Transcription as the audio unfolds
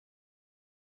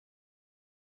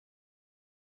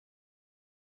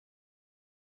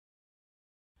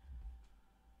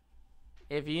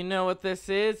If you know what this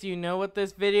is, you know what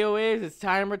this video is. It's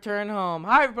time to return home.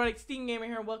 Hi everybody, Steam Gamer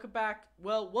here. Welcome back.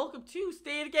 Well, welcome to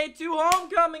State of Decay 2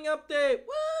 Homecoming Update.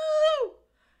 Woo!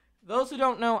 Those who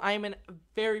don't know, I am a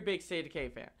very big State of Decay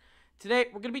fan. Today,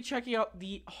 we're going to be checking out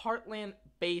the Heartland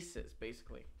bases,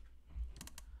 basically.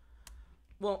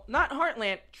 Well, not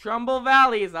Heartland. Trumbull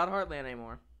Valley is not Heartland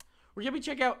anymore. We're going to be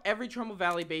checking out every Trumbull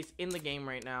Valley base in the game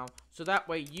right now. So that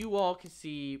way, you all can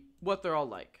see what they're all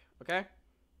like. Okay?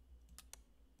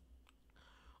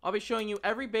 I'll be showing you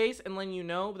every base and letting you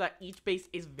know that each base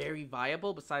is very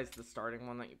viable besides the starting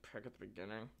one that you pick at the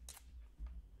beginning.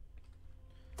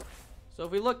 So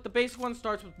if we look, the basic one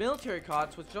starts with military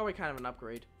cots, which is already kind of an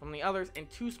upgrade from the others, and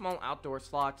 2 small outdoor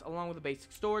slots, along with a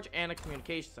basic storage and a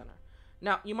communication center.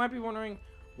 Now, you might be wondering,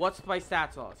 what's my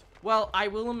stats odds? Well, I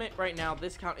will admit right now,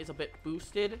 this count is a bit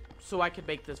boosted, so I could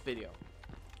make this video.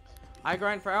 I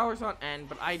grind for hours on end,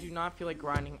 but I do not feel like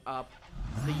grinding up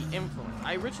the influence.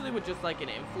 I originally would just like an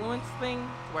influence thing,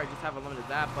 where I just have a limited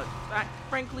that, but that,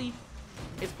 frankly,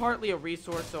 it's partly a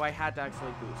resource, so I had to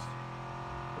actually boost.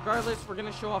 Regardless, we're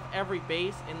going to show off every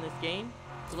base in this game,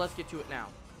 so let's get to it now.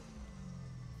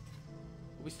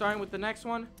 We'll be starting with the next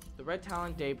one, the Red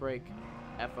Talon Daybreak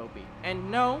FOB.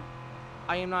 And no,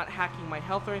 I am not hacking my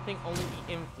health or anything, only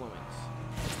the influence,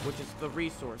 which is the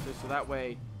resources, so that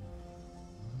way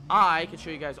I can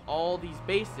show you guys all these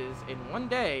bases in one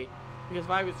day, because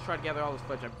if I was to try to gather all this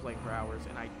footage, I'm playing for hours,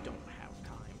 and I don't have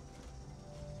time.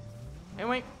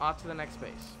 Anyway, off to the next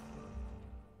base.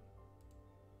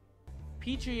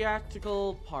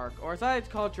 Pediatrical Park, or as I like to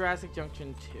call it, Jurassic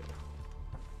Junction 2.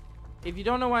 If you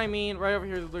don't know what I mean, right over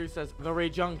here it literally says, the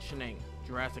rejunctioning,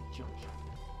 Jurassic Junction.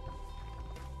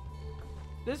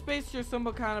 This base is your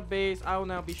simple kind of base. I will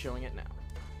now be showing it now.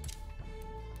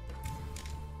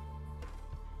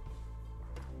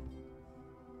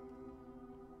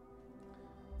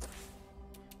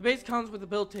 The base comes with a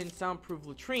built-in soundproof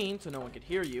latrine, so no one could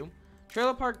hear you.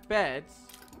 Trailer park beds,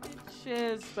 which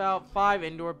is about 5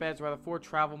 indoor beds, rather 4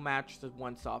 travel mattresses,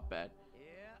 1 soft bed. Yeah,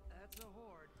 that's a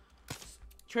horde.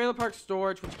 Trailer park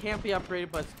storage, which can't be upgraded,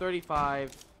 but it's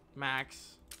 35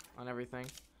 max on everything.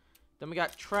 Then we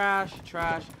got trash.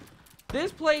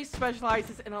 This place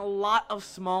specializes in a lot of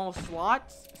small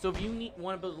slots, so if you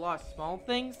want to build a lot of small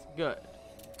things, good.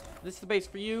 This is the base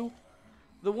for you.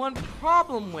 The one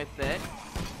problem with it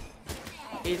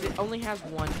is it only has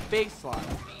 1 big slot.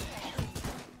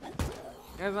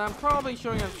 As I'm probably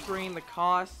showing on screen, the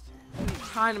cost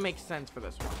kind of makes sense for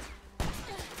this one.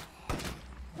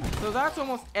 So that's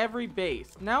almost every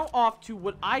base. Now off to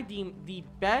what I deem the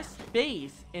best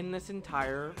base in this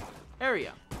entire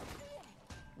area.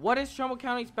 What is Trumbull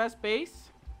County's best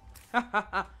base?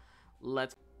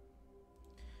 Let's.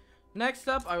 Next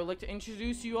up, I would like to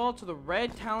introduce you all to the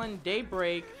Red Talon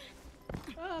Daybreak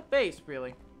base,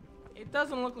 really. It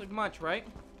doesn't look like much, right?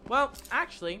 Well,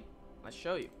 actually, let's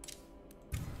show you.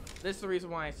 This is the reason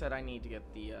why I said I need to get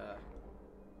the,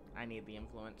 I need the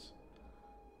influence.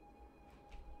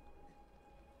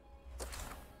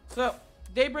 So,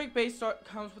 Daybreak base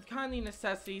comes with kind of the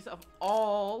necessities of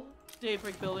all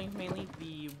Daybreak buildings, mainly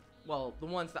the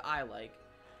ones that I like.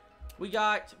 We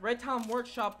got Red Talon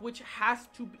Workshop, which has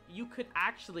to be, you could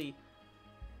actually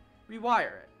rewire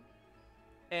it.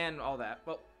 And all that.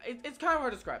 Well, it's kind of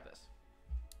hard to describe this.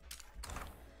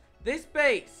 This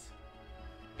base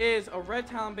is a Red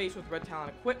Talon base with Red Talon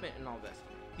equipment and all this.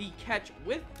 The catch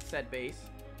with said base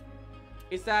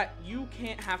is that you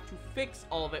can't have to fix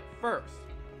all of it first.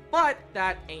 But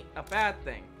that ain't a bad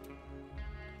thing.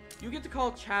 You get to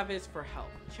call Chavez for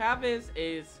help. Chavez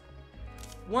is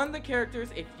one of the characters,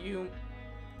 if you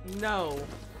know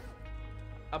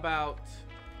about,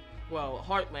 well,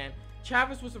 Heartland.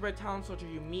 Chavez was a Red Talon soldier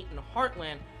you meet in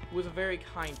Heartland who was a very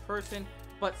kind person,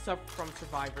 but suffered from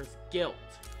survivor's guilt.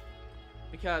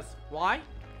 Because, why?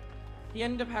 He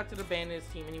ended up having to abandon his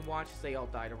team and he watched as they all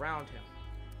died around him.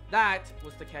 That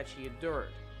was the catch he endured.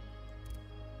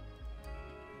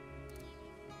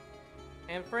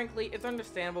 And frankly, it's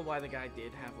understandable why the guy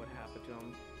did have what happened to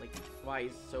him. Like, why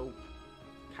he's so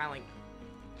kind of like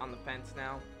on the fence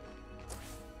now.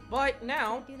 But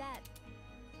now, do that.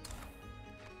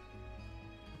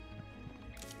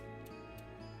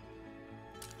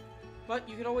 But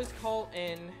you could always call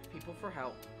in people for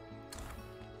help.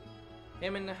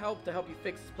 Him in the help to help you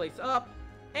fix this place up.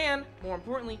 And, more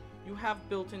importantly, you have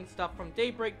built-in stuff from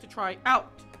Daybreak to try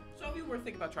out. So if you were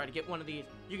thinking about trying to get one of these,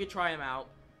 you could try them out.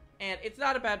 And it's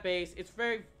not a bad base. It's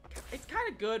kind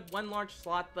of good. 1 large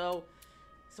slot, though.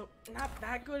 So, not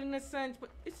that good in a sense, but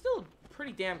it's still a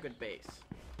pretty damn good base.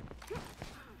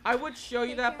 I would show you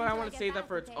Take that, care but I until I want to get save that back,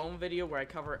 for its okay? own video where I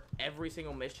cover every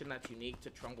single mission that's unique to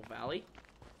Trumbull Valley.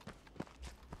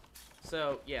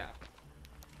 So, yeah.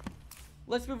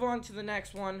 Let's move on to the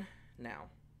next one now.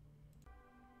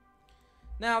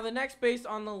 Now, the next base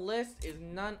on the list is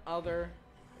none other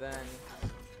than...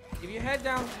 If you head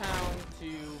downtown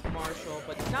to Marshall,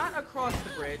 but not across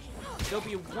the bridge, there'll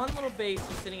be one little base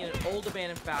sitting in an old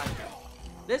abandoned factory.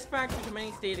 This factory, to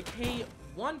many stay decay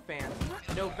 1 fans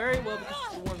know very well because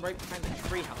it's the one right behind the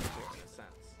treehouse here, in a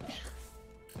sense.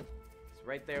 So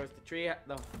right there is the tree,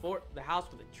 the house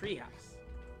with the treehouse.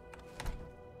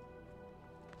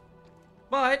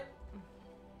 But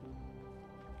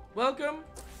welcome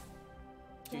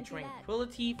to Can't do that.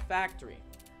 Tranquility Factory,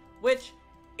 which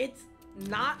it's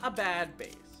not a bad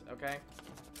base, okay?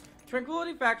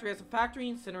 Tranquility Factory has a factory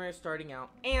incinerator starting out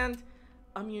and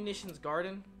a munitions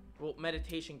garden, well,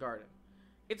 meditation garden.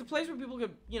 It's a place where people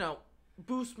could, you know,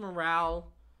 boost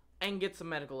morale and get some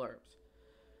medical herbs.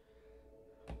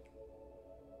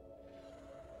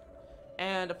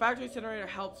 And a factory incinerator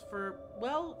helps for,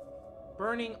 well,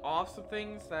 burning off some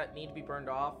things that need to be burned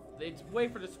off. It's a way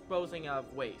for disposing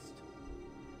of waste.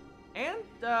 And,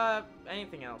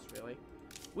 anything else, really.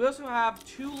 We also have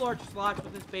 2 large slots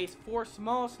with this base, 4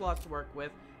 small slots to work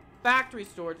with, factory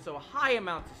storage, so high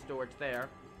amounts of storage there,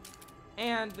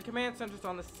 and the command center's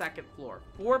on the 2nd floor.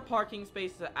 4 parking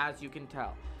spaces, as you can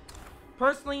tell.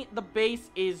 Personally, the base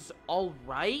is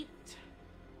alright.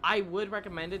 I would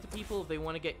recommend it to people if they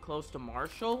want to get close to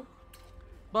Marshall.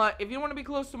 But if you want to be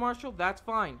close to Marshall, that's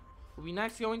fine. We'll be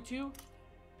next going to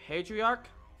Patriarch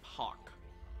Park.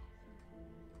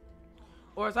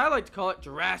 Or as I like to call it,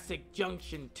 Jurassic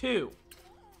Junction 2.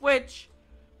 Which,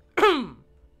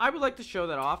 I would like to show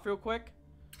that off real quick.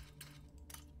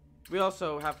 We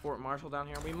also have Fort Marshall down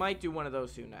here. We might do one of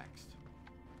those two next.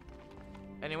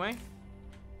 Anyway,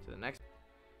 to the next.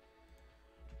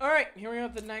 Alright, here we are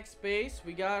at the next base.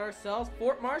 We got ourselves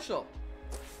Fort Marshall.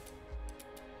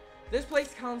 This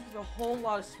place comes with a whole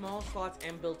lot of small slots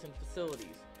and built-in facilities.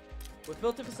 With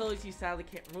built-in facilities, you sadly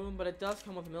can't room, but it does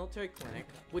come with a military clinic,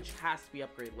 which has to be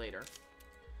upgraded later.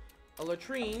 A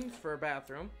latrine for a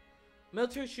bathroom.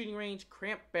 Military shooting range,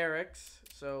 cramped barracks,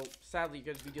 so sadly you're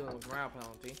going to be dealing with morale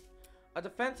penalty. A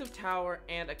defensive tower,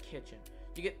 and a kitchen.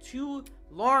 You get 2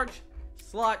 large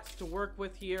slots to work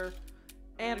with here,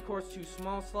 and of course 2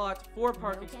 small slots, 4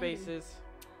 parking spaces,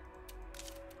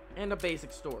 and a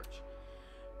basic storage.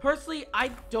 Personally, I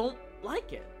don't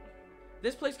like it.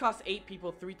 This place costs 8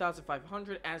 people,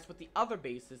 3,500, as with the other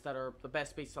bases that are the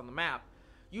best bases on the map,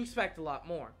 you expect a lot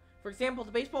more. For example,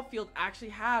 the baseball field actually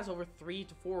has over 3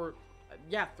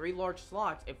 large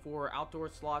slots and 4 outdoor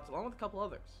slots, along with a couple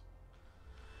others.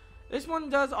 This one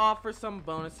does offer some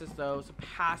bonuses though, some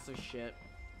passive shit,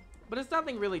 but it's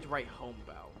nothing really to write home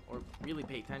about, or really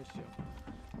pay attention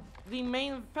to. The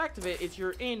main effect of it is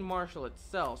you're in Marshall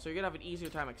itself, so you're gonna have an easier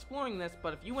time exploring this,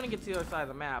 but if you want to get to the other side of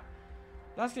the map,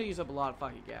 that's gonna use up a lot of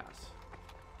fucking gas.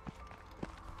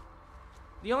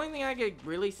 The only thing I could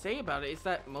really say about it is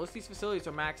that most of these facilities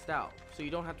are maxed out, so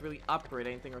you don't have to really upgrade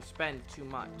anything or spend too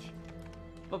much.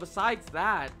 But besides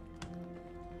that,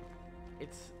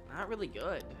 it's not really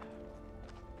good.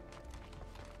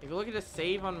 If you're looking to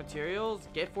save on materials,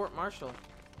 get Fort Marshall.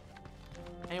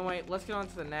 Anyway, let's get on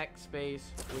to the next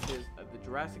space, which is the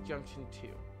Jurassic Junction 2.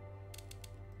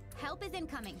 Help is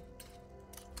incoming.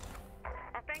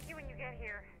 I'll thank you when you get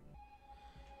here.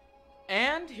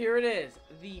 And here it is,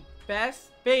 the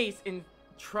best base in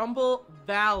Trumbull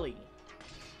Valley.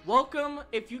 Welcome,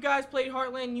 if you guys played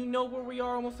Heartland, you know where we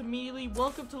are almost immediately.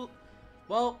 Welcome to,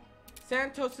 well,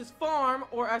 Santos's farm,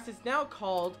 or as it's now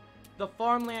called, the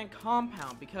Farmland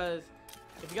Compound. Because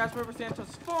if you guys remember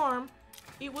Santos' farm,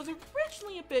 it was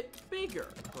originally a bit bigger,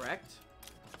 correct?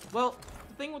 Well,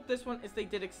 the thing with this one is they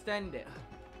did extend it.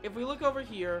 If we look over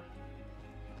here,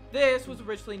 this was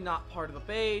originally not part of the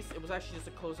base. It was actually just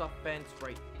a closed-off fence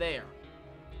right there.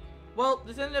 Well,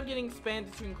 this ended up getting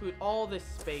expanded to include all this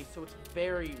space, so it's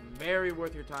very, very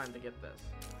worth your time to get this.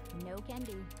 No can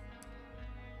do.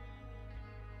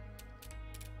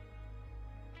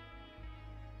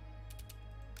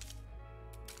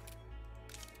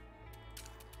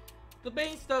 The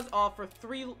base does offer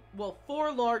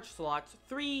 4 large slots,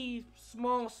 3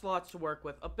 small slots to work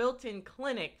with, a built-in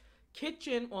clinic,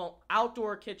 kitchen, well,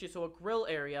 outdoor kitchen, so a grill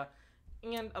area,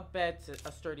 and a bed,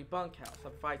 a sturdy bunkhouse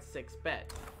that provides 6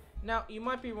 beds. Now, you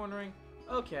might be wondering,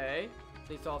 okay,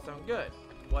 these all sound good.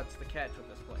 What's the catch with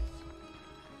this place?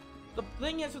 The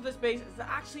thing is with this base is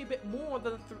actually a bit more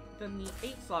than the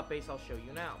 8-slot base I'll show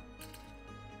you now.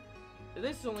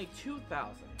 This is only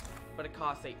 2,000, but it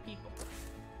costs 8 people.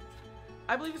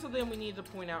 I believe it's something we need to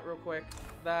point out real quick,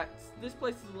 that this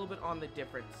place is a little bit on the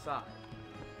different side.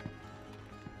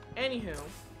 Anywho,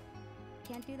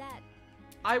 Can't do that.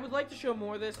 I would like to show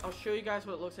more of this. I'll show you guys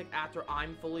what it looks like after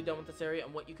I'm fully done with this area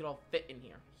and what you could all fit in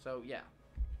here. So, yeah.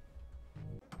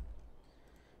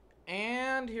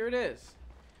 And here it is.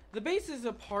 The base is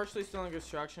a partially still in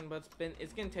construction, but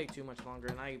it's going to take too much longer,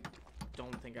 and I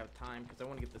don't think I have time because I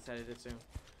want to get this edited soon.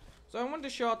 So I wanted to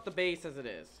show out the base as it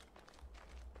is.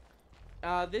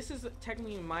 This is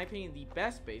technically, in my opinion, the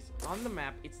best base on the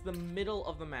map. It's the middle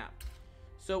of the map.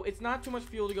 So it's not too much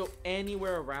fuel to go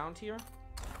anywhere around here.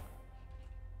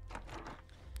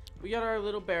 We got our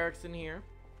little barracks in here.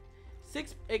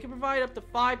 It can provide up to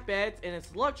 5 beds, and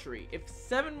it's luxury. If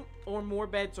 7 or more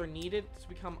beds are needed, it's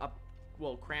become a,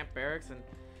 well, cramped barracks, and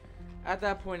at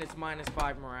that point it's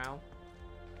 -5 morale.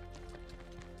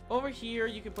 Over here,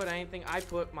 you can put anything. I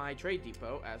put my trade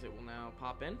depot, as it will now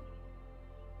pop in.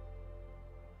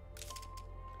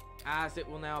 As it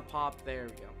will now pop. There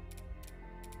we go.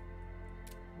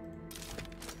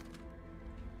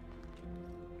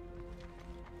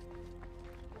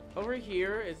 Over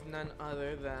here is none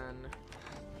other than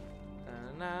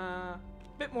a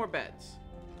bit more beds.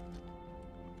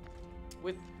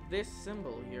 With this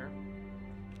symbol here.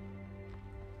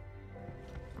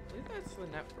 I believe that's the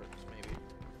networks, maybe.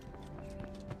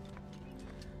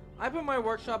 I put my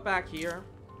workshop back here.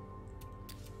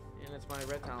 And it's my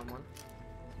red talon one.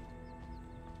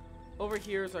 Over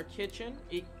here is our kitchen.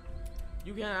 You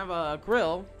can have a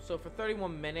grill. So for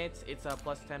 31 minutes, it's a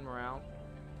 +10 morale.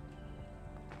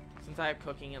 Since I have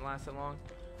cooking, it lasts that long.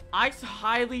 I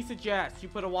highly suggest you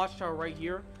put a watchtower right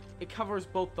here. It covers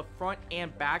both the front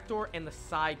and back door and the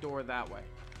side door that way.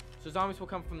 So zombies will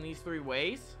come from these 3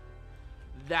 ways.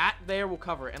 That there will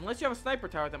cover it. Unless you have a sniper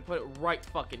tower, then put it right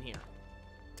fucking here.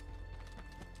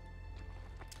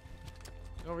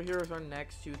 Over here is our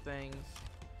next 2 things.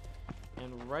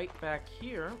 And right back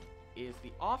here is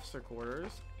the officer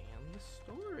quarters and the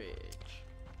storage.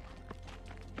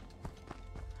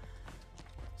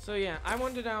 So yeah, I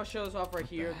wanted to now show this off right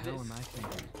here.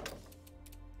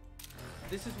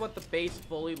 This is what the base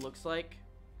fully looks like.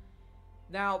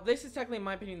 Now, this is technically, in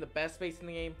my opinion, the best base in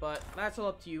the game, but that's all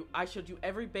up to you. I showed you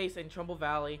every base in Trumbull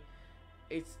Valley.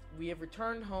 We have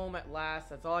returned home at last.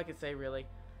 That's all I can say, really.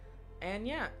 And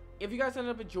yeah, if you guys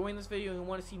ended up enjoying this video and you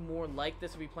want to see more like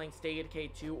this, we'll be playing State of Decay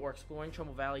 2 or exploring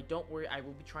Trumbull Valley. Don't worry, I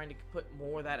will be trying to put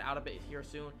more of that out of it here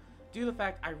soon, due to the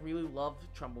fact I really love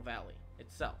Trumbull Valley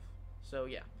itself. So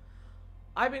yeah,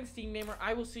 I've been Steam Gamer.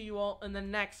 I will see you all in the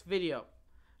next video.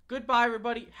 Goodbye,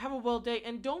 everybody. Have a well day,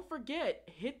 and don't forget,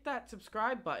 hit that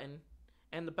subscribe button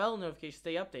and the bell notification to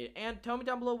stay updated. And tell me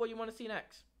down below what you want to see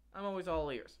next. I'm always all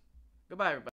ears. Goodbye, everybody.